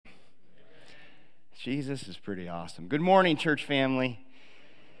Jesus is pretty awesome. Good morning, church family.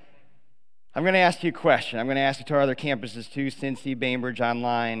 I'm going to ask you a question. I'm going to ask you to our other campuses too, Cincy, Bainbridge,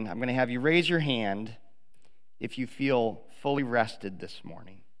 online. I'm going to have you raise your hand if you feel fully rested this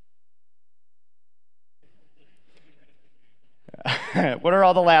morning. What are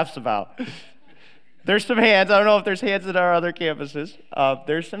all the laughs about? There's some hands. I don't know if there's hands at our other campuses.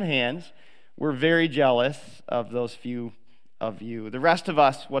 There's some hands. We're very jealous of those few of you. The rest of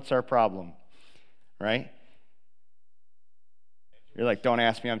us, what's our problem? Right? You're like, don't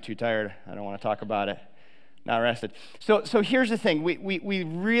ask me, I'm too tired. I don't want to talk about it. Not rested. So here's the thing. We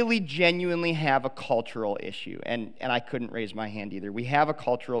really genuinely have a cultural issue, and I couldn't raise my hand either. We have a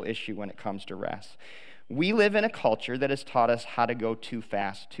cultural issue when it comes to rest. We live in a culture that has taught us how to go too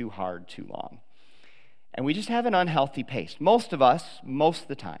fast, too hard, too long. And we just have an unhealthy pace. Most of us, most of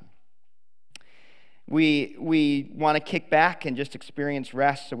the time. We want to kick back and just experience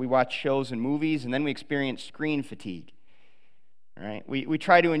rest, so we watch shows and movies, and then we experience screen fatigue. All right? We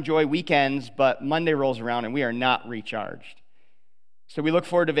try to enjoy weekends, but Monday rolls around and we are not recharged. So we look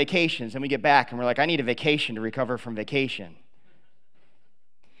forward to vacations, and we get back, and we're like, I need a vacation to recover from vacation.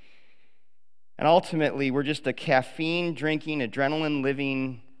 And ultimately, we're just a caffeine-drinking,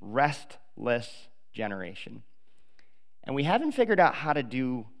 adrenaline-living, restless generation. And we haven't figured out how to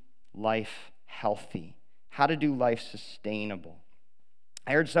do life healthy, how to do life sustainable.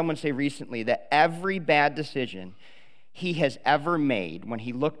 I heard someone say recently that every bad decision he has ever made, when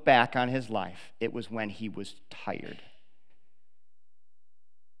he looked back on his life, it was when he was tired.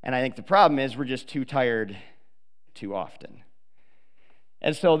 And I think the problem is we're just too tired too often.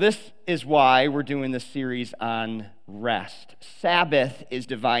 And so this is why we're doing this series on rest. Sabbath is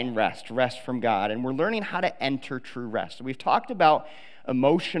divine rest, rest from God, and we're learning how to enter true rest. So we've talked about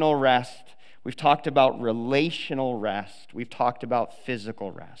emotional rest, we've talked about relational rest, we've talked about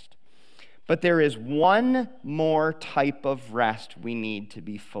physical rest. But there is one more type of rest we need to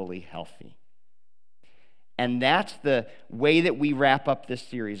be fully healthy. And that's the way that we wrap up this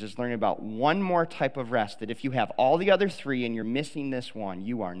series, is learning about one more type of rest, that if you have all the other three and you're missing this one,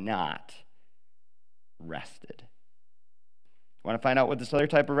 you are not rested. Want to find out what this other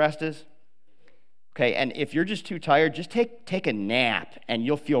type of rest is? Okay, and if you're just too tired, just take a nap and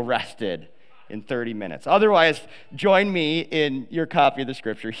you'll feel rested in 30 minutes. Otherwise, join me in your copy of the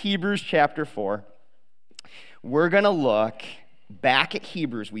scripture, Hebrews chapter 4. We're going to look back at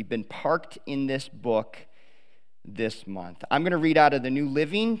Hebrews. We've been parked in this book this month. I'm going to read out of the New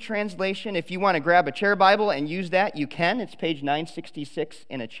Living Translation. If you want to grab a chair Bible and use that, you can. It's page 966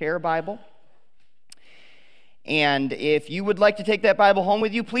 in a chair Bible. And if you would like to take that Bible home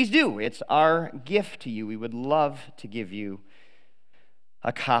with you, please do. It's our gift to you. We would love to give you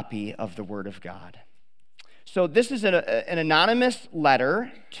a copy of the Word of God. So this is an anonymous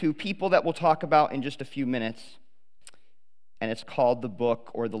letter to people that we'll talk about in just a few minutes. And it's called the book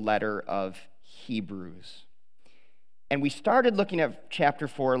or the letter of Hebrews. And we started looking at chapter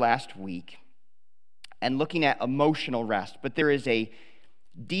 4 last week and looking at emotional rest. But there is a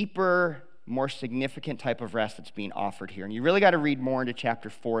deeper, more significant type of rest that's being offered here. And you really got to read more into chapter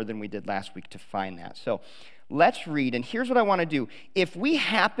 4 than we did last week to find that. So let's read. And here's what I want to do. If we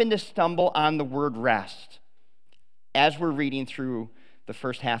happen to stumble on the word rest as we're reading through the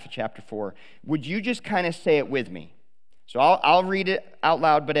first half of chapter 4, would you just kind of say it with me? So I'll read it out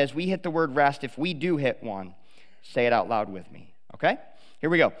loud, but as we hit the word rest, if we do hit one, say it out loud with me, okay? Here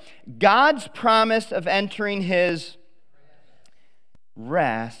we go. God's promise of entering his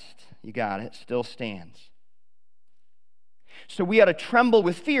rest, you got it, still stands. So we ought to tremble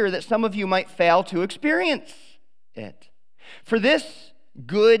with fear that some of you might fail to experience it. For this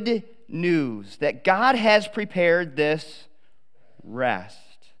good news that God has prepared this rest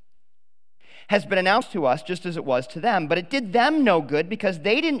has been announced to us just as it was to them, but it did them no good because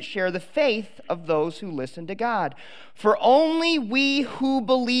they didn't share the faith of those who listen to God. For only we who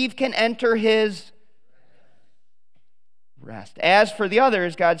believe can enter his rest. As for the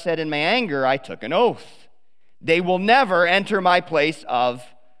others, God said, in my anger I took an oath. They will never enter my place of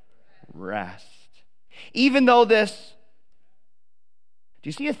rest. Even though this, do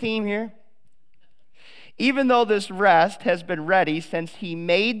you see a theme here? Even though this rest has been ready since he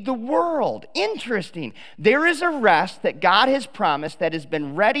made the world. Interesting. There is a rest that God has promised that has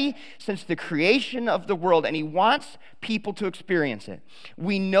been ready since the creation of the world, and he wants people to experience it.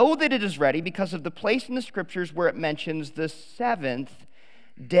 We know that it is ready because of the place in the scriptures where it mentions the seventh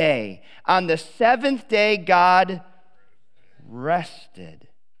day. On the seventh day, God rested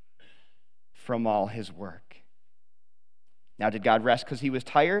from all his work. Now, did God rest because he was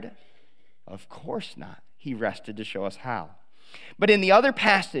tired? Of course not. He rested to show us how. But in the other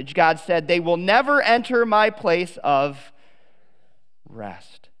passage, God said, they will never enter my place of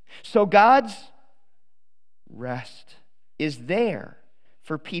rest. So God's rest is there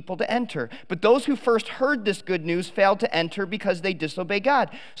for people to enter. But those who first heard this good news failed to enter because they disobeyed God.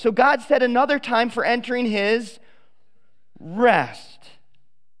 So God set another time for entering his rest.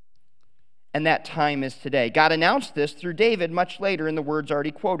 And that time is today. God announced this through David much later in the words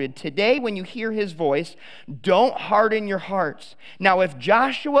already quoted. Today, when you hear his voice, don't harden your hearts. Now, if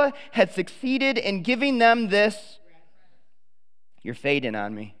Joshua had succeeded in giving them this, you're fading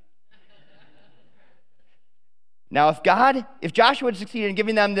on me. Now, if Joshua had succeeded in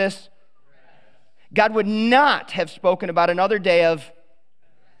giving them this, God would not have spoken about another day of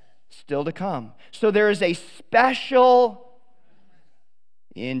still to come. So there is a special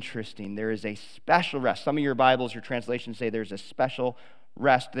there is a special rest. Some of your Bibles, your translations say there's a special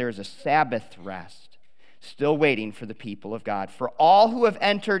rest. There is a Sabbath rest still waiting for the people of God. For all who have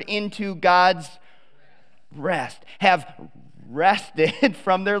entered into God's rest have rested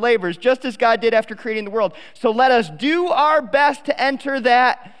from their labors, just as God did after creating the world. So let us do our best to enter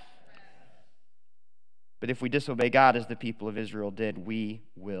that. But if we disobey God as the people of Israel did, we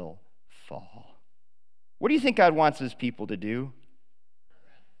will fall. What do you think God wants his people to do?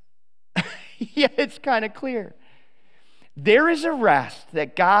 Yeah, it's kind of clear. There is a rest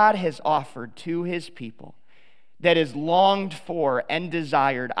that God has offered to his people that is longed for and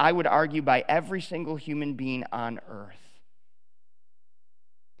desired, I would argue, by every single human being on earth.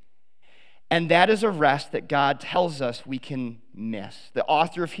 And that is a rest that God tells us we can miss. The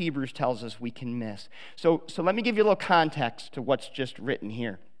author of Hebrews tells us we can miss. So let me give you a little context to what's just written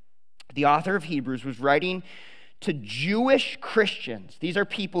here. The author of Hebrews was writing to Jewish Christians. These are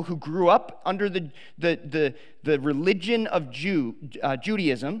people who grew up under the religion of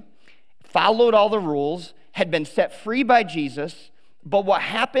Judaism, followed all the rules, had been set free by Jesus, but what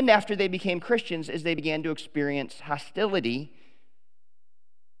happened after they became Christians is they began to experience hostility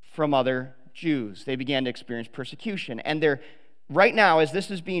from other Jews. They began to experience persecution. And right now, as this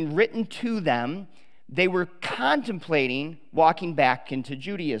is being written to them, they were contemplating walking back into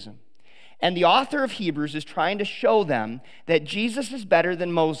Judaism. And the author of Hebrews is trying to show them that Jesus is better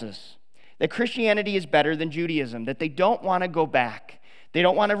than Moses, that Christianity is better than Judaism, that they don't want to go back. They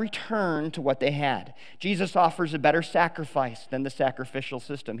don't want to return to what they had. Jesus offers a better sacrifice than the sacrificial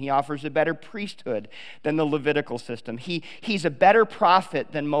system. He offers a better priesthood than the Levitical system. He's a better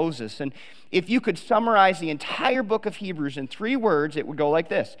prophet than Moses. And if you could summarize the entire book of Hebrews in 3 words, it would go like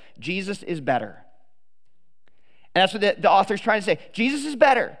this: Jesus is better. And that's what the author's trying to say. Jesus is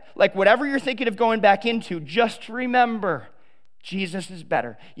better. Like whatever you're thinking of going back into, just remember, Jesus is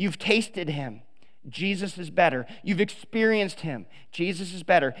better. You've tasted him. Jesus is better. You've experienced him. Jesus is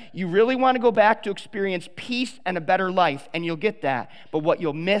better. You really want to go back to experience peace and a better life, and you'll get that. But what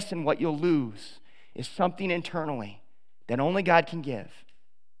you'll miss and what you'll lose is something internally that only God can give.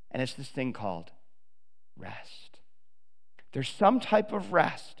 And it's this thing called rest. There's some type of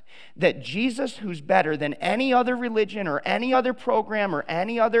rest that Jesus, who's better than any other religion or any other program or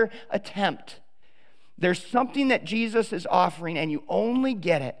any other attempt, there's something that Jesus is offering, and you only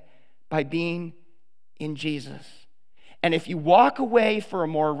get it by being in Jesus. And if you walk away for a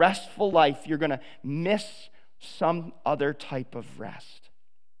more restful life, you're going to miss some other type of rest.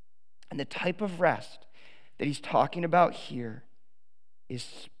 And the type of rest that he's talking about here is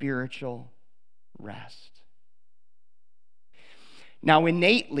spiritual rest. Now,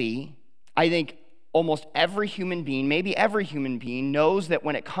 innately, I think almost every human being, maybe every human being, knows that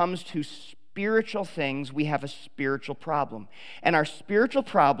when it comes to spiritual things, we have a spiritual problem. And our spiritual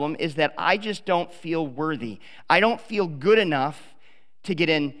problem is that I just don't feel worthy. I don't feel good enough to get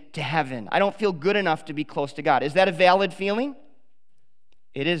into heaven. I don't feel good enough to be close to God. Is that a valid feeling?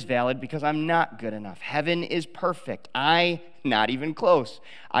 It is valid because I'm not good enough. Heaven is perfect. Not even close.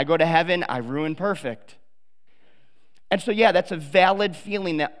 I go to heaven, I ruin perfect. And so, yeah, that's a valid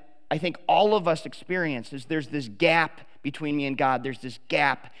feeling that I think all of us experience, is there's this gap between me and God. There's this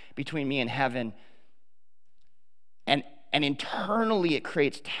gap between me and heaven. And internally it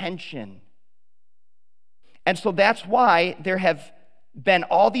creates tension. And so that's why there have been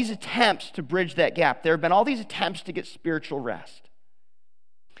all these attempts to bridge that gap. There have been all these attempts to get spiritual rest.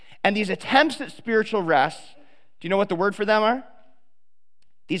 And these attempts at spiritual rest, do you know what the word for them are?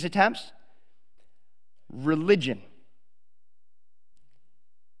 These attempts? Religion.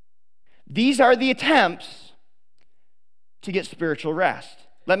 These are the attempts to get spiritual rest.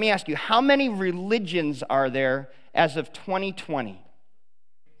 Let me ask you, how many religions are there as of 2020?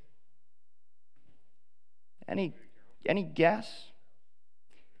 Any guess?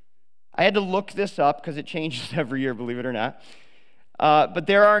 I had to look this up because it changes every year, believe it or not. But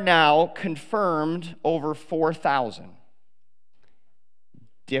there are now confirmed over 4,000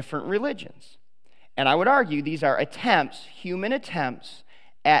 different religions. And I would argue these are attempts, human attempts,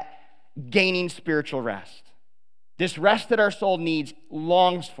 at gaining spiritual rest. This rest that our soul needs,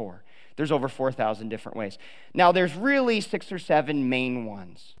 longs for. There's over 4,000 different ways. Now, there's really 6 or 7 main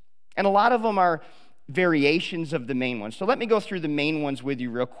ones. And a lot of them are variations of the main ones. So let me go through the main ones with you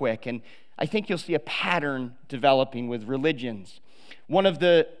real quick. And I think you'll see a pattern developing with religions. One of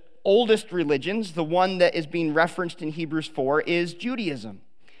the oldest religions, the one that is being referenced in Hebrews 4, is Judaism.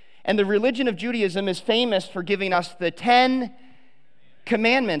 And the religion of Judaism is famous for giving us the 10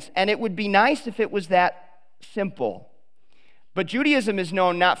 commandments. And it would be nice if it was that simple. But Judaism is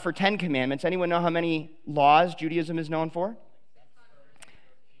known not for 10 commandments. Anyone know how many laws Judaism is known for?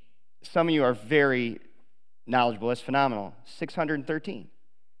 Some of you are very knowledgeable. That's phenomenal. 613.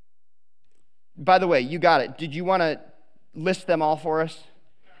 By the way, you got it. Did you want to list them all for us?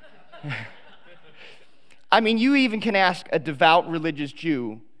 I mean, you even can ask a devout religious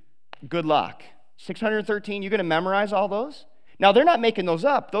Jew, good luck. 613, you're going to memorize all those? Now, they're not making those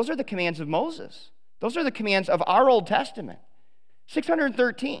up. Those are the commands of Moses. Those are the commands of our Old Testament.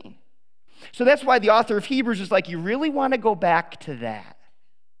 613. So that's why the author of Hebrews is like, you really want to go back to that.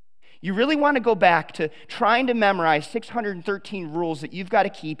 You really want to go back to trying to memorize 613 rules that you've got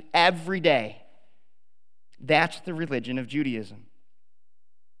to keep every day. That's the religion of Judaism.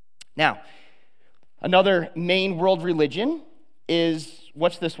 Now, another main world religion is,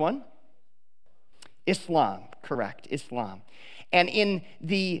 what's this one? Islam, correct, Islam. And in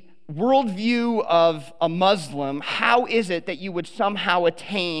the worldview of a Muslim, how is it that you would somehow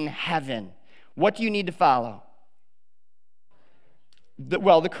attain heaven? What do you need to follow? The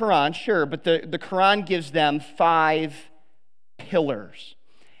Quran, sure, but the Quran gives them 5 pillars.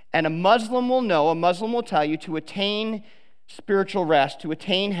 And a Muslim will tell you to attain spiritual rest, to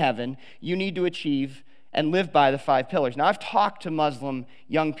attain heaven, you need to achieve and live by the 5 pillars. Now, I've talked to Muslim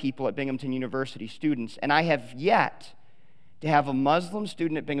young people at Binghamton University, students, and I have yet to have a Muslim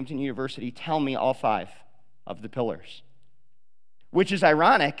student at Binghamton University tell me all 5 of the pillars, which is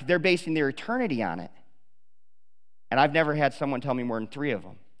ironic. They're basing their eternity on it. And I've never had someone tell me more than 3 of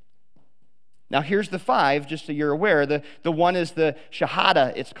them. Now, here's the 5, just so you're aware. The one is the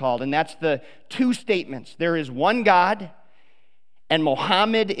Shahada, it's called, and that's the 2 statements. There is one God, and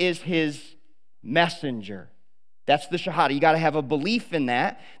Muhammad is his messenger. That's the Shahada. You got to have a belief in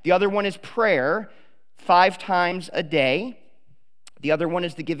that. The other one is prayer 5 times a day. The other one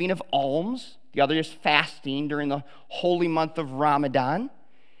is the giving of alms. The other is fasting during the holy month of Ramadan.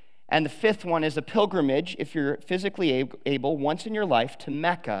 And the 5th one is a pilgrimage, if you're physically able, once in your life, to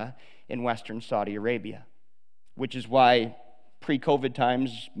Mecca in western Saudi Arabia, which is why pre-COVID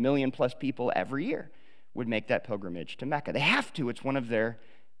times, 1 million+ people every year would make that pilgrimage to Mecca. They have to. It's one of their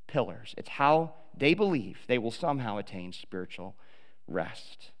pillars. It's how they believe they will somehow attain spiritual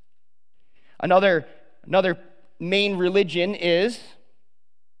rest. Another main religion is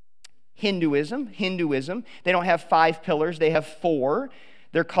Hinduism. They don't have 5 pillars. They have 4.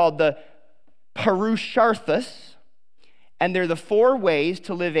 They're called the Purusharthas, and they're the 4 ways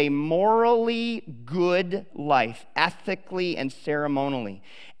to live a morally good life, ethically and ceremonially.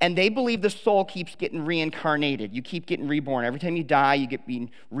 And they believe the soul keeps getting reincarnated. You keep getting reborn. Every time you die, you get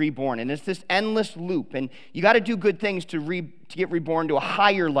being reborn. And it's this endless loop. And you got to do good things to get reborn to a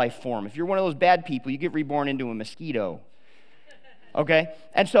higher life form. If you're one of those bad people, you get reborn into a mosquito. Okay?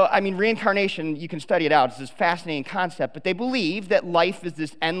 And so, I mean, reincarnation, you can study it out. It's this fascinating concept. But they believe that life is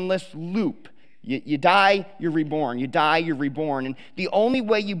this endless loop. You die, you're reborn. You die, you're reborn. And the only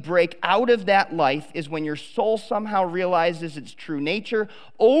way you break out of that life is when your soul somehow realizes its true nature,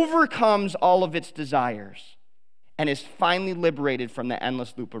 overcomes all of its desires, and is finally liberated from the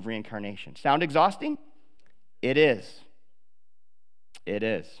endless loop of reincarnation. Sound exhausting? It is. It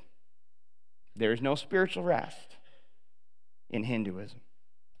is. There is no spiritual rest in Hinduism.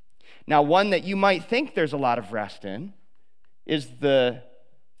 Now, one that you might think there's a lot of rest in is the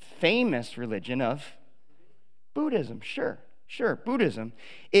famous religion of Buddhism. Sure, Buddhism.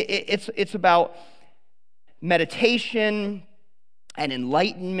 It's about meditation and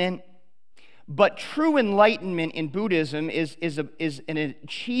enlightenment, but true enlightenment in Buddhism is an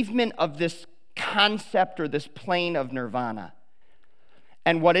achievement of this concept or this plane of nirvana.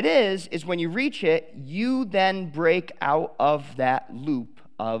 And what it is when you reach it, you then break out of that loop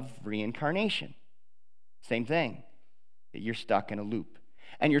of reincarnation. Same thing. You're stuck in a loop.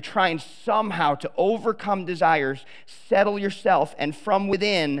 And you're trying somehow to overcome desires, settle yourself, and from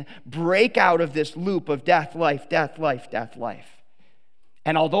within, break out of this loop of death, life, death, life, death, life.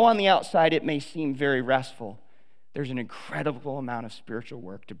 And although on the outside it may seem very restful, there's an incredible amount of spiritual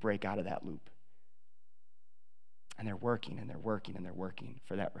work to break out of that loop. And they're working and they're working and they're working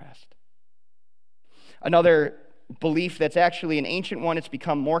for that rest. Another belief that's actually an ancient one, it's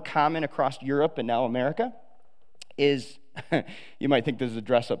become more common across Europe and now America, is, you might think this is a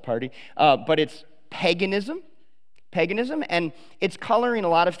dress-up party, but it's paganism. Paganism, and it's coloring a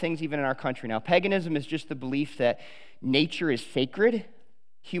lot of things even in our country now. Paganism is just the belief that nature is sacred,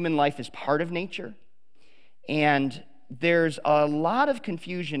 human life is part of nature, and there's a lot of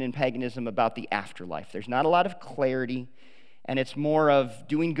confusion in paganism about the afterlife. There's not a lot of clarity, and it's more of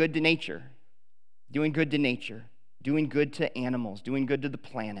doing good to nature, doing good to nature, doing good to animals, doing good to the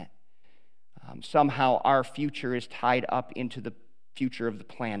planet. Somehow our future is tied up into the future of the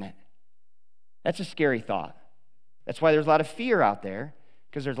planet. That's a scary thought. That's why there's a lot of fear out there,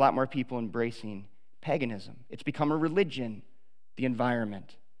 because there's a lot more people embracing paganism. It's become a religion, the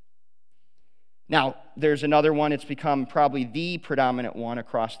environment. Now, there's another one, it's become probably the predominant one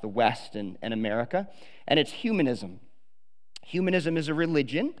across the West and America, and it's humanism. Humanism is a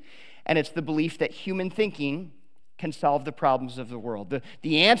religion, and it's the belief that human thinking can solve the problems of the world.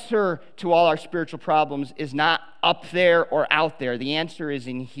 The answer to all our spiritual problems is not up there or out there. The answer is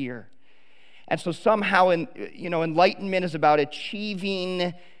in here. And so somehow, enlightenment is about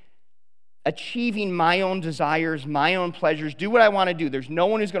achieving my own desires, my own pleasures, do what I want to do. There's no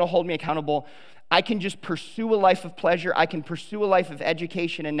one who's going to hold me accountable. I can just pursue a life of pleasure. I can pursue a life of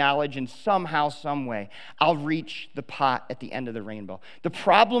education and knowledge, and somehow, some way, I'll reach the pot at the end of the rainbow. The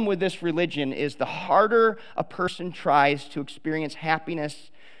problem with this religion is the harder a person tries to experience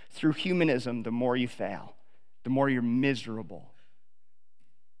happiness through humanism, the more you fail, the more you're miserable.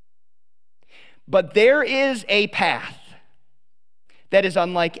 But there is a path that is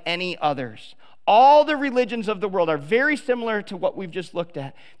unlike any others. All the religions of the world are very similar to what we've just looked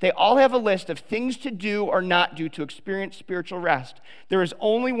at. They all have a list of things to do or not do to experience spiritual rest. There is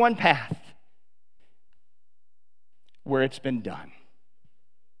only one path where it's been done.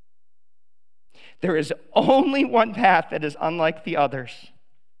 There is only one path that is unlike the others.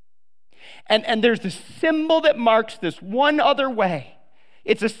 And there's the symbol that marks this one other way.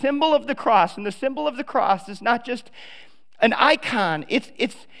 It's a symbol of the cross, and the symbol of the cross is not just an icon.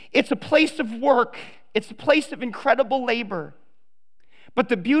 It's a place of work. It's a place of incredible labor. But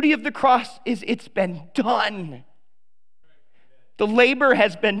the beauty of the cross is it's been done. The labor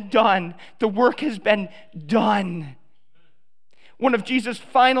has been done. The work has been done. One of Jesus'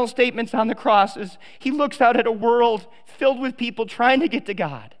 final statements on the cross is he looks out at a world filled with people trying to get to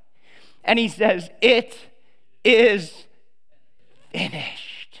God. And he says, "It is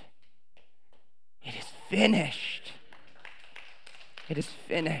finished. It is finished. It is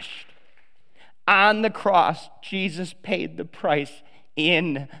finished." On the cross, Jesus paid the price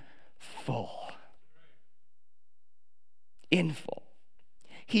in full. In full.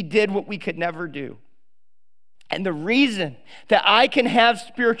 He did what we could never do. And the reason that I can have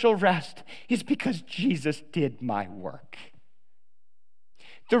spiritual rest is because Jesus did my work.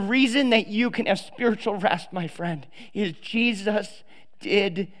 The reason that you can have spiritual rest, my friend, is Jesus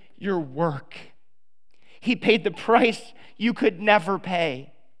did your work. He paid the price you could never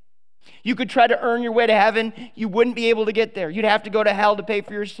pay. You could try to earn your way to heaven. You wouldn't be able to get there. You'd have to go to hell to pay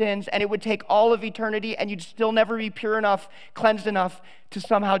for your sins, and it would take all of eternity, and you'd still never be pure enough, cleansed enough to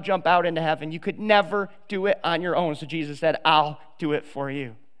somehow jump out into heaven. You could never do it on your own. So Jesus said, "I'll do it for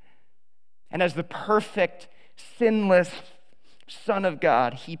you." And as the perfect, sinless Son of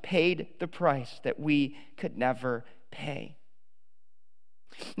God, he paid the price that we could never pay.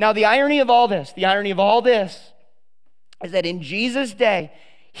 Now, the irony of all this is that in Jesus' day,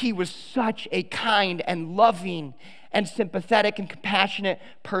 he was such a kind and loving and sympathetic and compassionate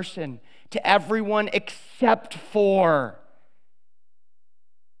person to everyone except for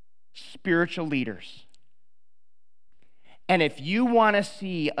spiritual leaders. And if you want to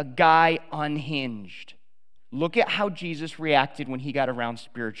see a guy unhinged, look at how Jesus reacted when he got around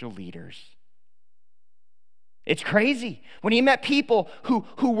spiritual leaders. It's crazy. When he met people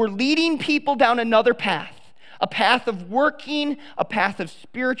who were leading people down another path, a path of working, a path of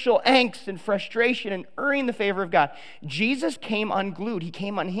spiritual angst and frustration and earning the favor of God, Jesus came unglued. He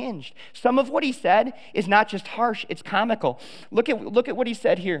came unhinged. Some of what he said is not just harsh, it's comical. Look at what he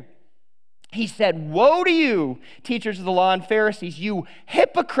said here. He said, "Woe to you, teachers of the law and Pharisees, you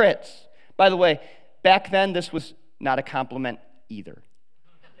hypocrites." By the way, back then, this was not a compliment either.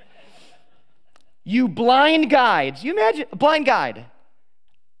 "You blind guides." You imagine a blind guide.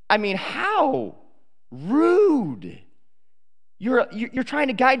 I mean, how rude. You're trying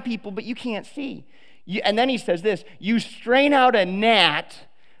to guide people, but you can't see. And then he says this, you strain out a gnat,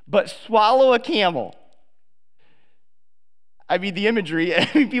 but swallow a camel. I mean, the imagery,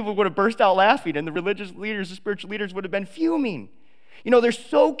 people would have burst out laughing, and the religious leaders, the spiritual leaders would have been fuming. You know, they're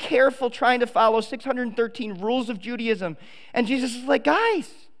so careful trying to follow 613 rules of Judaism. And Jesus is like, guys,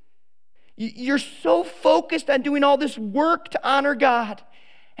 you're so focused on doing all this work to honor God.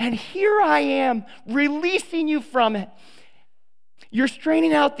 And here I am releasing you from it. You're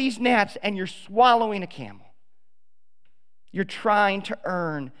straining out these gnats and you're swallowing a camel. You're trying to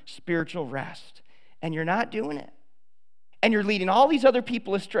earn spiritual rest, and you're not doing it. And you're leading all these other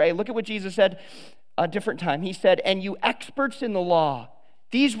people astray. Look at what Jesus said a different time. He said, and you experts in the law,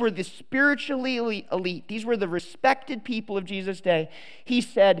 these were the spiritually elite. These were the respected people of Jesus' day. He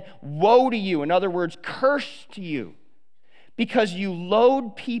said, woe to you. In other words, curse to you, because you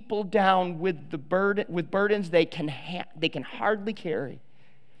load people down with burdens they can hardly carry,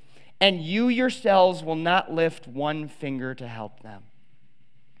 and you yourselves will not lift one finger to help them.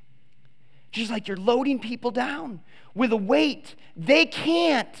 Just like you're loading people down with a weight they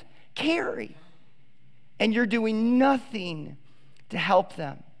can't carry, and you're doing nothing to help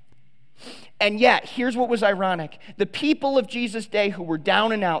them. And yet, here's what was ironic. The people of Jesus' day who were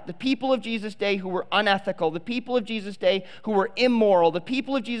down and out, the people of Jesus' day who were unethical, the people of Jesus' day who were immoral, the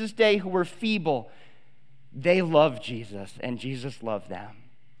people of Jesus' day who were feeble, they loved Jesus, and Jesus loved them.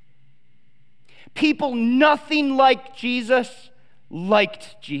 People nothing like Jesus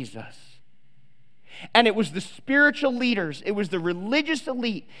liked Jesus. And it was the spiritual leaders, it was the religious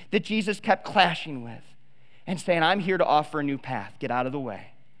elite that Jesus kept clashing with and saying, I'm here to offer a new path. Get out of the way.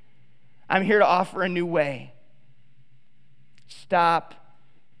 I'm here to offer a new way. Stop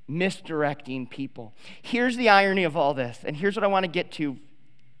misdirecting people. Here's the irony of all this, and here's what I want to get to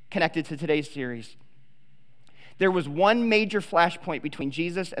connected to today's series. There was one major flashpoint between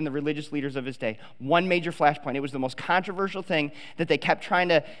Jesus and the religious leaders of his day. One major flashpoint. It was the most controversial thing that they kept trying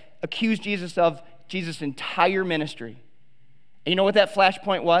to accuse Jesus of Jesus' entire ministry. And you know what that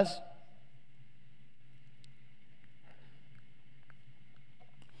flashpoint was?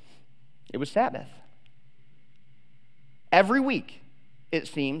 It was Sabbath. Every week, it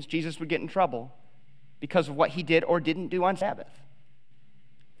seems, Jesus would get in trouble because of what he did or didn't do on Sabbath.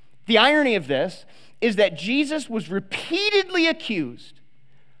 The irony of this is that Jesus was repeatedly accused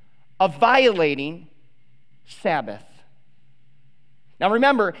of violating Sabbath. Now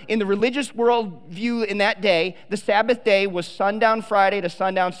remember, in the religious worldview in that day, the Sabbath day was sundown Friday to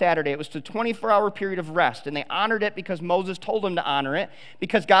sundown Saturday. It was a 24-hour period of rest, and they honored it because Moses told them to honor it,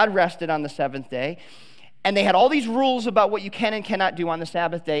 because God rested on the seventh day. And they had all these rules about what you can and cannot do on the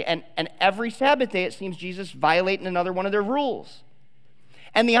Sabbath day, and every Sabbath day, it seems Jesus violating another one of their rules.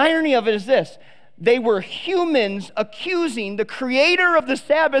 And the irony of it is this: they were humans accusing the creator of the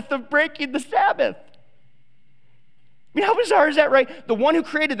Sabbath of breaking the Sabbath. I mean, how bizarre is that, right? The one who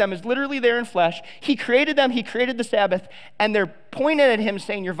created them is literally there in flesh. He created them, he created the Sabbath, and they're pointing at him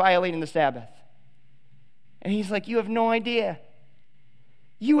saying, you're violating the Sabbath. And he's like, you have no idea.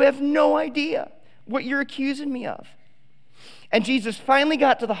 You have no idea what you're accusing me of. And Jesus finally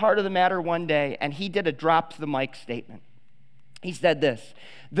got to the heart of the matter one day, and he did a drop the mic statement. He said this: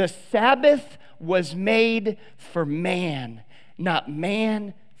 the Sabbath was made for man, not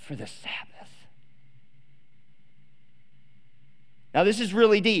man for the Sabbath. Now, this is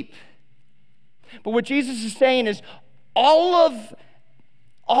really deep. But what Jesus is saying is all of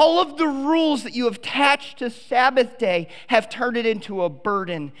the rules that you have attached to Sabbath day have turned it into a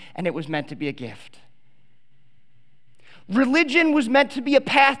burden, and it was meant to be a gift. Religion was meant to be a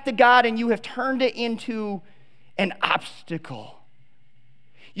path to God, and you have turned it into an obstacle.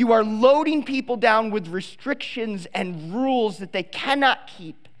 You are loading people down with restrictions and rules that they cannot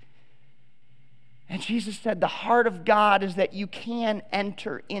keep. And Jesus said the heart of God is that you can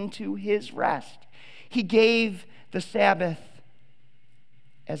enter into his rest. He gave the Sabbath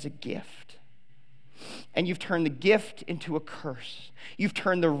as a gift. And you've turned the gift into a curse. You've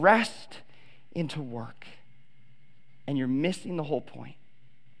turned the rest into work. And you're missing the whole point.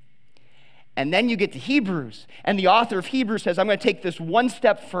 And then you get to Hebrews, and the author of Hebrews says, I'm going to take this one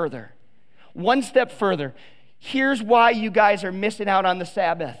step further. One step further. Here's why you guys are missing out on the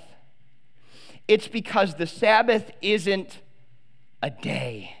Sabbath. It's because the Sabbath isn't a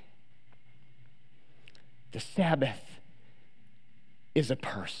day. The Sabbath is a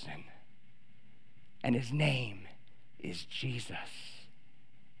person, and his name is Jesus.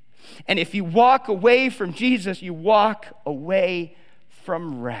 And if you walk away from Jesus, you walk away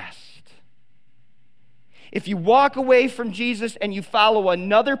from rest. If you walk away from Jesus and you follow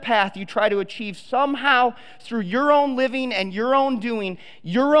another path you try to achieve somehow through your own living and your own doing,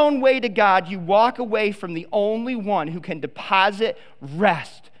 your own way to God, you walk away from the only one who can deposit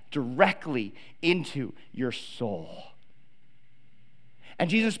rest directly into your soul. And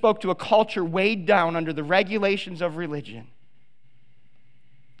Jesus spoke to a culture weighed down under the regulations of religion.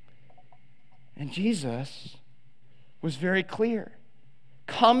 And Jesus was very clear.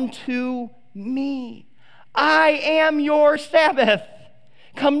 Come to me. I am your Sabbath.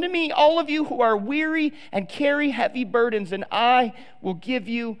 Come to me, all of you who are weary and carry heavy burdens, and I will give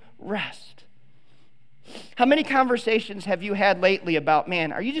you rest. How many conversations have you had lately about,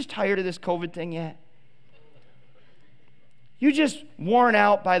 man, are you just tired of this COVID thing yet? You just worn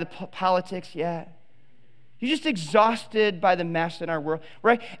out by the politics yet? You just exhausted by the mess in our world,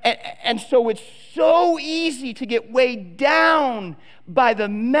 right? And so it's so easy to get weighed down by the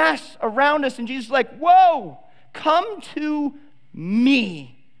mess around us. And Jesus is like, whoa, come to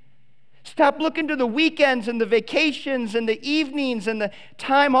me. Stop looking to the weekends and the vacations and the evenings and the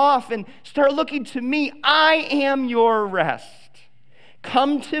time off and start looking to me. I am your rest.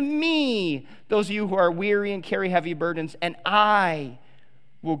 Come to me, those of you who are weary and carry heavy burdens, and I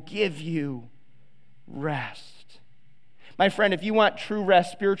will give you rest. My friend, if you want true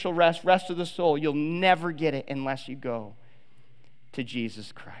rest, spiritual rest, rest of the soul, you'll never get it unless you go to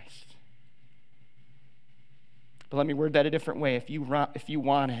Jesus Christ. But let me word that a different way. If you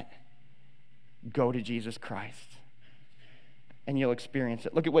want it, go to Jesus Christ, and you'll experience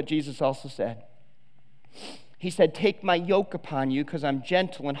it. Look at what Jesus also said. He said, take my yoke upon you because I'm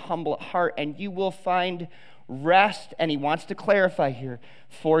gentle and humble at heart, and you will find rest, and he wants to clarify here,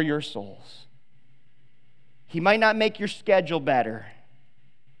 for your souls. He might not make your schedule better,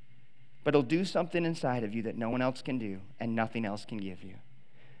 but he'll do something inside of you that no one else can do and nothing else can give you.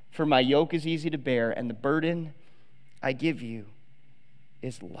 For my yoke is easy to bear, and the burden I give you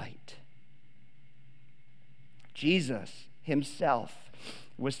is light. Jesus himself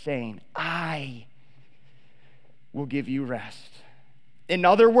was saying, I will give you rest. In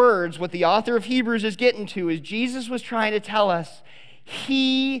other words, what the author of Hebrews is getting to is Jesus was trying to tell us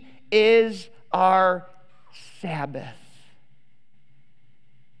he is our Sabbath.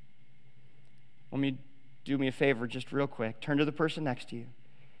 Do me a favor just real quick. Turn to the person next to you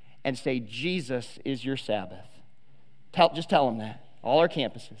and say, Jesus is your Sabbath. Just tell them that. All our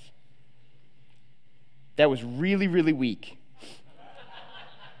campuses. That was really, really weak.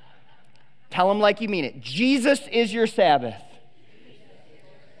 Tell them like you mean it. Jesus is your Sabbath.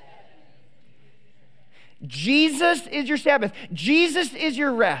 Jesus is your Sabbath. Jesus is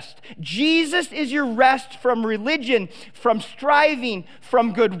your rest. Jesus is your rest from religion, from striving,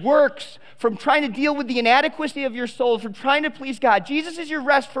 from good works, from trying to deal with the inadequacy of your soul, from trying to please God. Jesus is your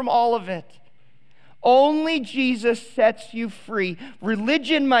rest from all of it. Only Jesus sets you free.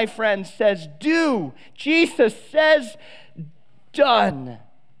 Religion, my friend, says do. Jesus says done.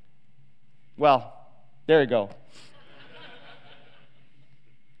 Well, there you go.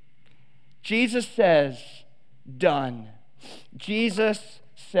 Jesus says, done. Jesus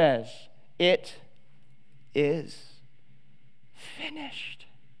says, it is finished.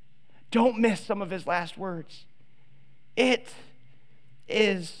 Don't miss some of his last words. It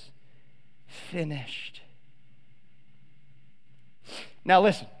is finished. Now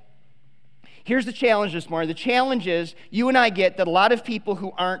listen. Here's the challenge this morning. The challenge is you and I get that a lot of people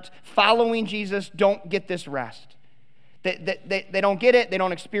who aren't following Jesus don't get this rest. They don't get it, they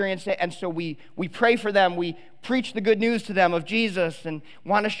don't experience it, and so we pray for them, we preach the good news to them of Jesus and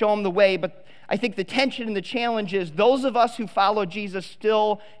want to show them the way, but I think the tension and the challenge is those of us who follow Jesus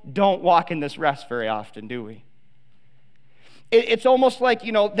still don't walk in this rest very often, do we? It's almost like,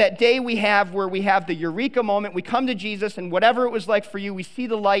 that day we have where we have the eureka moment, we come to Jesus, and whatever it was like for you, we see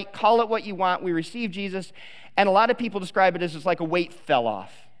the light, call it what you want, we receive Jesus, and a lot of people describe it as it's like a weight fell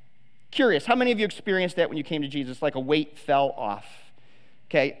off. Curious, how many of you experienced that when you came to Jesus, like a weight fell off?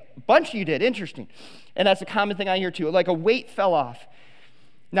 Okay, a bunch of you did, interesting. And that's a common thing I hear too, like a weight fell off.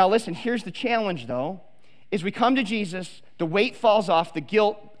 Now listen, here's the challenge though, is we come to Jesus, the weight falls off, the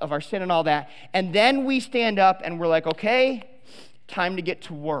guilt of our sin and all that, and then we stand up and we're like, okay, time to get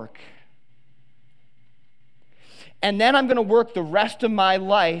to work. And then I'm going to work the rest of my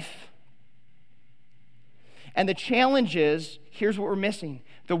life. And the challenge is, here's what we're missing.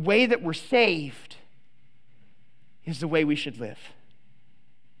 The way that we're saved is the way we should live.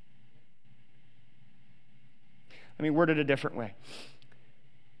 Let me word it a different way.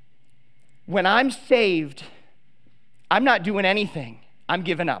 When I'm saved, I'm not doing anything. I'm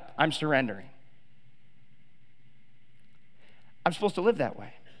giving up. I'm surrendering. I'm supposed to live that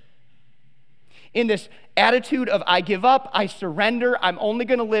way. in this attitude of I give up, I surrender, I'm only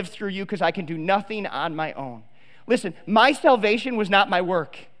going to live through you because I can do nothing on my own. Listen, my salvation was not my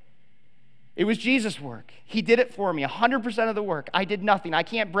work. It was Jesus' work. He did it for me, 100% of the work. I did nothing. I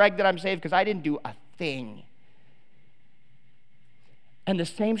can't brag that I'm saved because I didn't do a thing. And the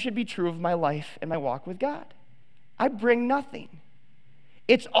same should be true of my life and my walk with God. I bring nothing.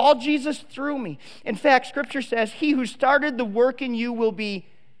 It's all Jesus through me. In fact, Scripture says, he who started the work in you will be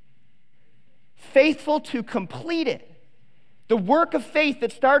faithful to complete it. The work of faith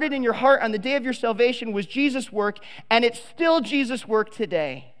that started in your heart on the day of your salvation was Jesus' work, and it's still Jesus' work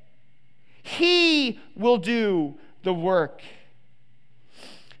today. He will do the work.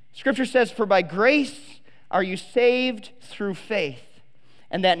 Scripture says, for by grace are you saved through faith,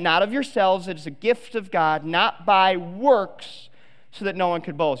 and that not of yourselves, it is a gift of God, not by works, so that no one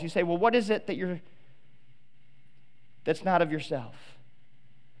could boast. You say, well, what is it that's not of yourself?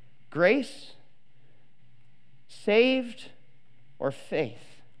 Grace, saved, or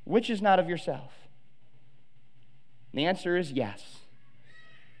faith? Which is not of yourself? And the answer is yes.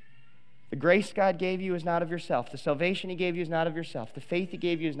 The grace God gave you is not of yourself. The salvation he gave you is not of yourself. The faith he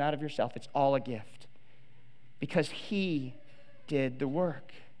gave you is not of yourself. It's all a gift because he did the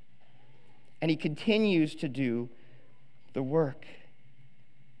work. And he continues to do the work.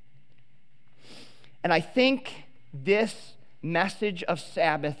 And I think this message of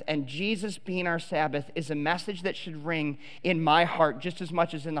Sabbath and Jesus being our Sabbath is a message that should ring in my heart just as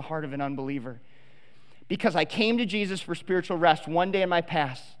much as in the heart of an unbeliever. Because I came to Jesus for spiritual rest one day in my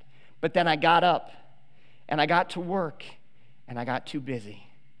past, but then I got up and I got to work and I got too busy.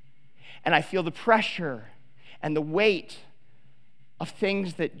 And I feel the pressure and the weight of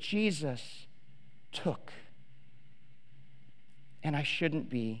things that Jesus took. And I shouldn't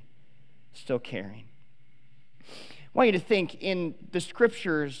be still carrying. I want you to think in the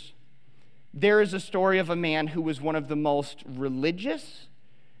Scriptures, there is a story of a man who was one of the most religious,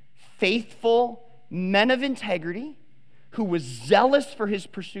 faithful men of integrity, who was zealous for his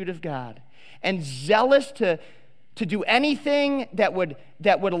pursuit of God and zealous to do anything that would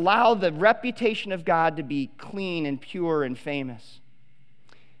allow the reputation of God to be clean and pure and famous.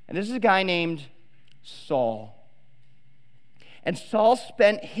 And this is a guy named Saul. And Saul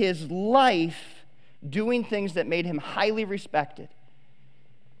spent his life doing things that made him highly respected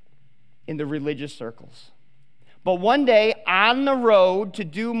in the religious circles. But one day, on the road to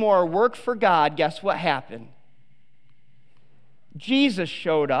do more work for God, guess what happened? Jesus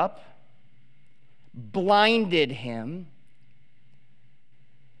showed up, blinded him.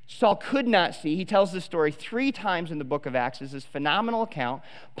 Saul could not see. He tells this story 3 times in the book of Acts. This is a phenomenal account.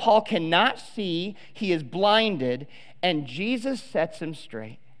 Paul cannot see. He is blinded, and Jesus sets him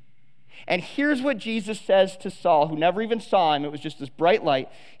straight. And here's what Jesus says to Saul, who never even saw him. It was just this bright light.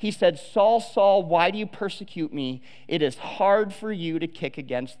 He said, Saul, Saul, why do you persecute me? It is hard for you to kick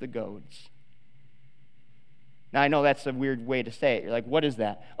against the goads. Now, I know that's a weird way to say it. You're like, what is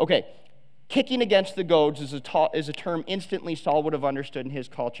that? Okay, kicking against the goads is a term instantly Saul would have understood in his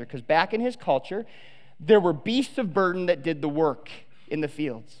culture, because back in his culture, there were beasts of burden that did the work in the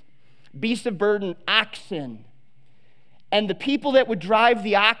fields. Beasts of burden, oxen. And the people that would drive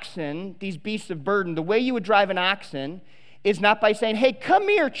the oxen, these beasts of burden, the way you would drive an oxen is not by saying, hey, come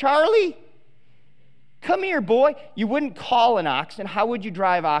here, Charlie. Come here, boy. You wouldn't call an oxen. How would you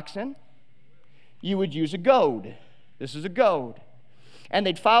drive oxen? You would use a goad. This is a goad. And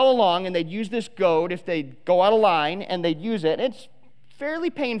they'd follow along, and they'd use this goad if they'd go out of line, and they'd use it. It's fairly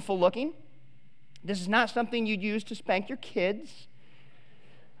painful looking. This is not something you'd use to spank your kids.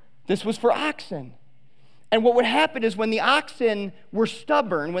 This was for oxen. And what would happen is when the oxen were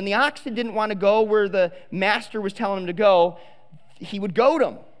stubborn, when the oxen didn't want to go where the master was telling them to go, he would goad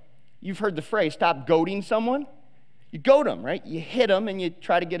them. You've heard the phrase, stop goading someone. You goad them, right? You hit them and you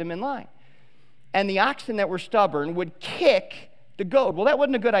try to get them in line. And the oxen that were stubborn would kick the goad. Well, that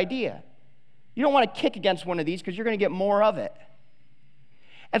wasn't a good idea. You don't want to kick against one of these because you're going to get more of it.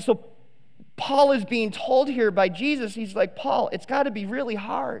 And so Paul is being told here by Jesus, he's like, Paul, it's got to be really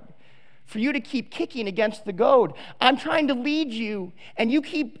hard for you to keep kicking against the goad. I'm trying to lead you, and you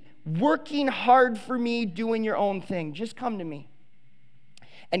keep working hard for me, doing your own thing. Just come to me.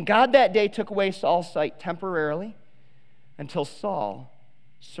 And God that day took away Saul's sight temporarily until Saul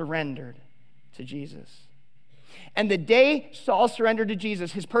surrendered to Jesus. And the day Saul surrendered to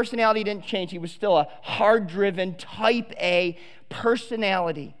Jesus, his personality didn't change. He was still a hard-driven, type A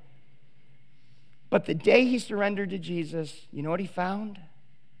personality. But the day he surrendered to Jesus, you know what he found?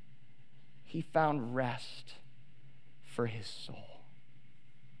 He found rest for his soul.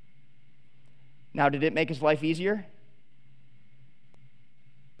 Now, did it make his life easier?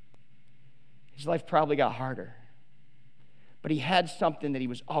 his life probably got harder. But he had something that he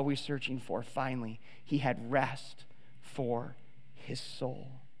was always searching for. Finally, he had rest for his soul.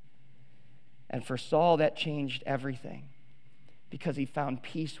 And for Saul, that changed everything because he found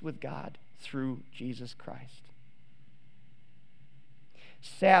peace with God through Jesus Christ.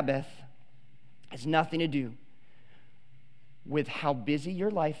 Sabbath has nothing to do with how busy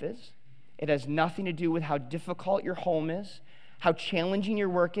your life is. It has nothing to do with how difficult your home is, how challenging your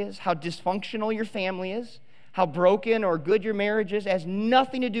work is, how dysfunctional your family is, how broken or good your marriage is. It has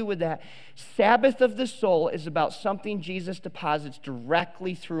nothing to do with that. Sabbath of the soul is about something Jesus deposits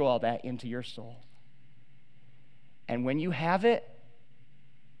directly through all that into your soul. And when you have it,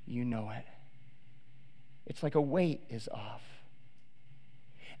 you know it. It's like a weight is off.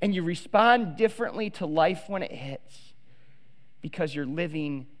 And you respond differently to life when it hits because you're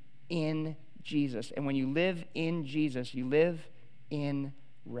living in Jesus. And when you live in Jesus, you live in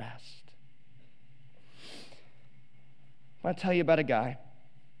rest. I want to tell you about a guy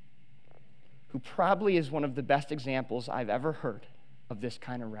who probably is one of the best examples I've ever heard of this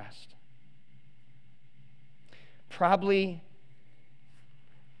kind of rest. Probably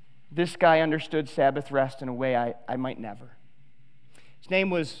this guy understood Sabbath rest in a way I might never. His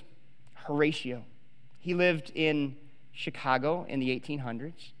name was Horatio. He lived in Chicago in the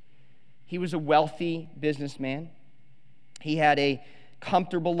 1800s. He was a wealthy businessman. He had a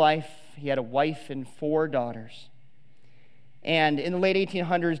comfortable life. He had a wife and 4 daughters. And in the late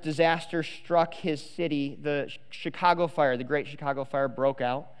 1800s, disaster struck his city. The Chicago fire, the Great Chicago Fire, broke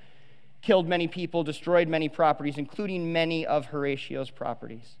out, killed many people, destroyed many properties, including many of Horatio's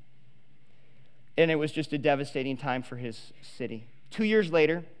properties. And it was just a devastating time for his city. 2 years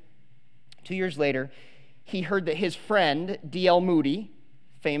later, he heard that his friend, D.L. Moody,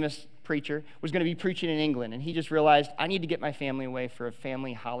 famous preacher, was going to be preaching in England. And he just realized, I need to get my family away for a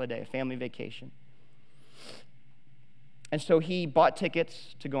family holiday, a family vacation. And so he bought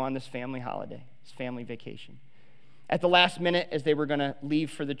tickets to go on this family holiday, this family vacation. At the last minute, as they were going to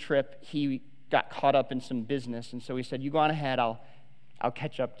leave for the trip, he got caught up in some business. And so he said, you go on ahead, I'll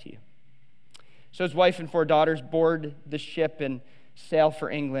catch up to you. So his wife and 4 daughters board the ship and sail for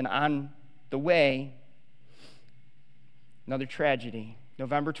England. On the way, another tragedy.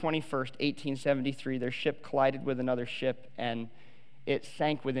 November 21st, 1873, their ship collided with another ship, and it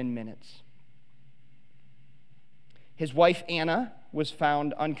sank within minutes. His wife, Anna, was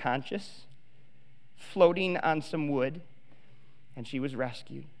found unconscious, floating on some wood, and she was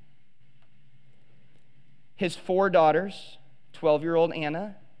rescued. His 4 daughters, 12-year-old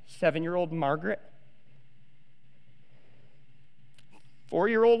Anna, 7-year-old Margaret,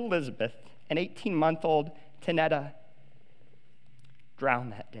 4-year-old Elizabeth, and 18-month-old Tanetta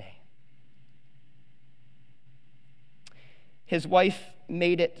drowned that day. His wife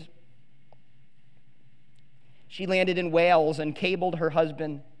made it. She landed in Wales and cabled her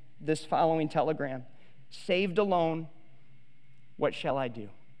husband this following telegram: saved alone, what shall I do?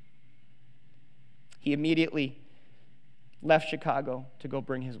 He immediately left Chicago to go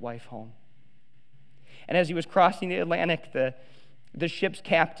bring his wife home. And as he was crossing the Atlantic, the ship's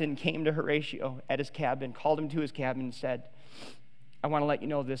captain came to Horatio at his cabin, called him to his cabin and said, I want to let you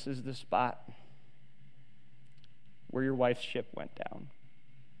know this is the spot where your wife's ship went down.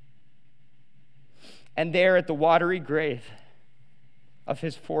 And there at the watery grave of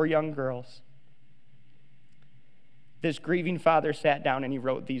his 4 young girls, this grieving father sat down and he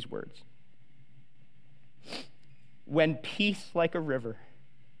wrote these words: when peace like a river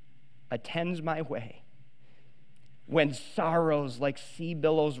attends my way, when sorrows like sea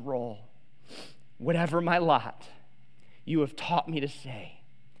billows roll, whatever my lot, you have taught me to say,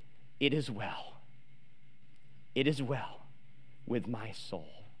 it is well. It is well with my soul.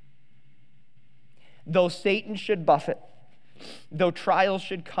 Though Satan should buffet, though trials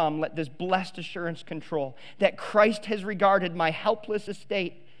should come, let this blessed assurance control that Christ has regarded my helpless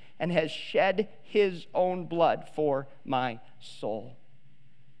estate and has shed his own blood for my soul.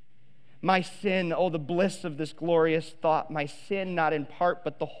 My sin, oh, the bliss of this glorious thought, my sin, not in part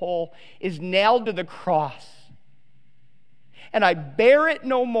but the whole, is nailed to the cross, and I bear it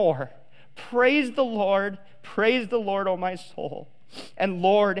no more. Praise the Lord, O my soul. And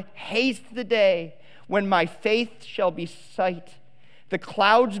Lord, haste the day when my faith shall be sight, the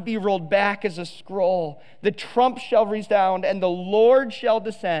clouds be rolled back as a scroll, the trump shall resound, and the Lord shall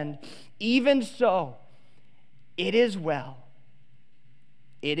descend. Even so, it is well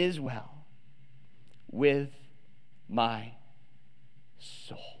with my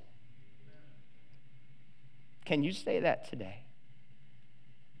soul. Can you say that today?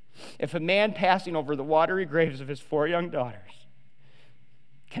 If a man passing over the watery graves of his 4 young daughters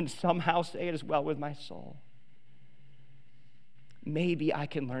can somehow say it as well with my soul. Maybe I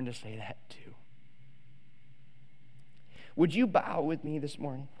can learn to say that too. Would you bow with me this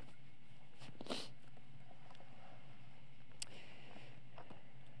morning?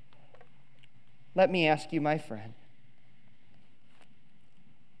 Let me ask you, my friend,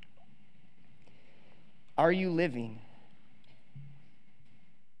 are you living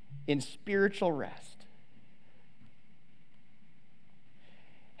in spiritual rest?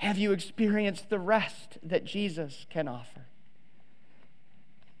 Have you experienced the rest that Jesus can offer?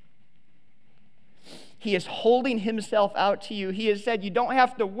 He is holding himself out to you. He has said, you don't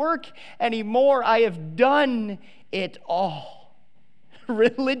have to work anymore. I have done it all.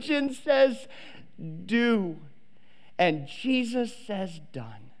 Religion says, do. And Jesus says,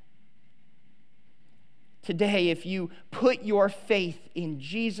 done. Today, if you put your faith in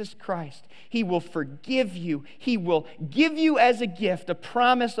Jesus Christ, he will forgive you. He will give you as a gift a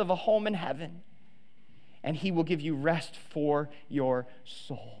promise of a home in heaven. And he will give you rest for your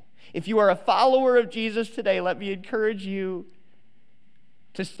soul. If you are a follower of Jesus today, let me encourage you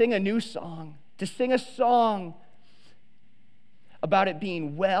to sing a new song, to sing a song about it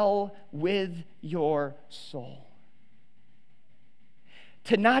being well with your soul.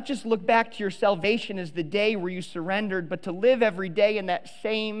 To not just look back to your salvation as the day where you surrendered, but to live every day in that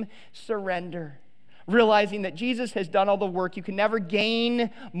same surrender. Realizing that Jesus has done all the work. You can never gain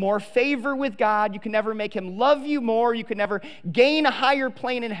more favor with God. You can never make him love you more. You can never gain a higher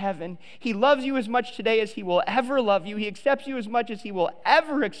plane in heaven. He loves you as much today as he will ever love you. He accepts you as much as he will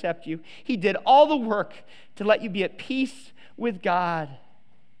ever accept you. He did all the work to let you be at peace with God.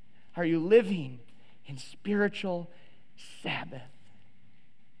 Are you living in spiritual Sabbath?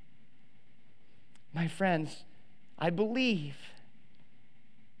 My friends, I believe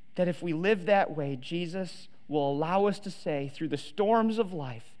that if we live that way, Jesus will allow us to say through the storms of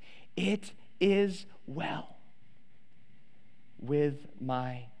life, it is well with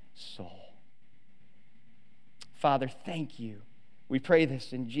my soul. Father, thank you. We pray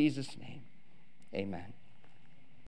this in Jesus' name. Amen.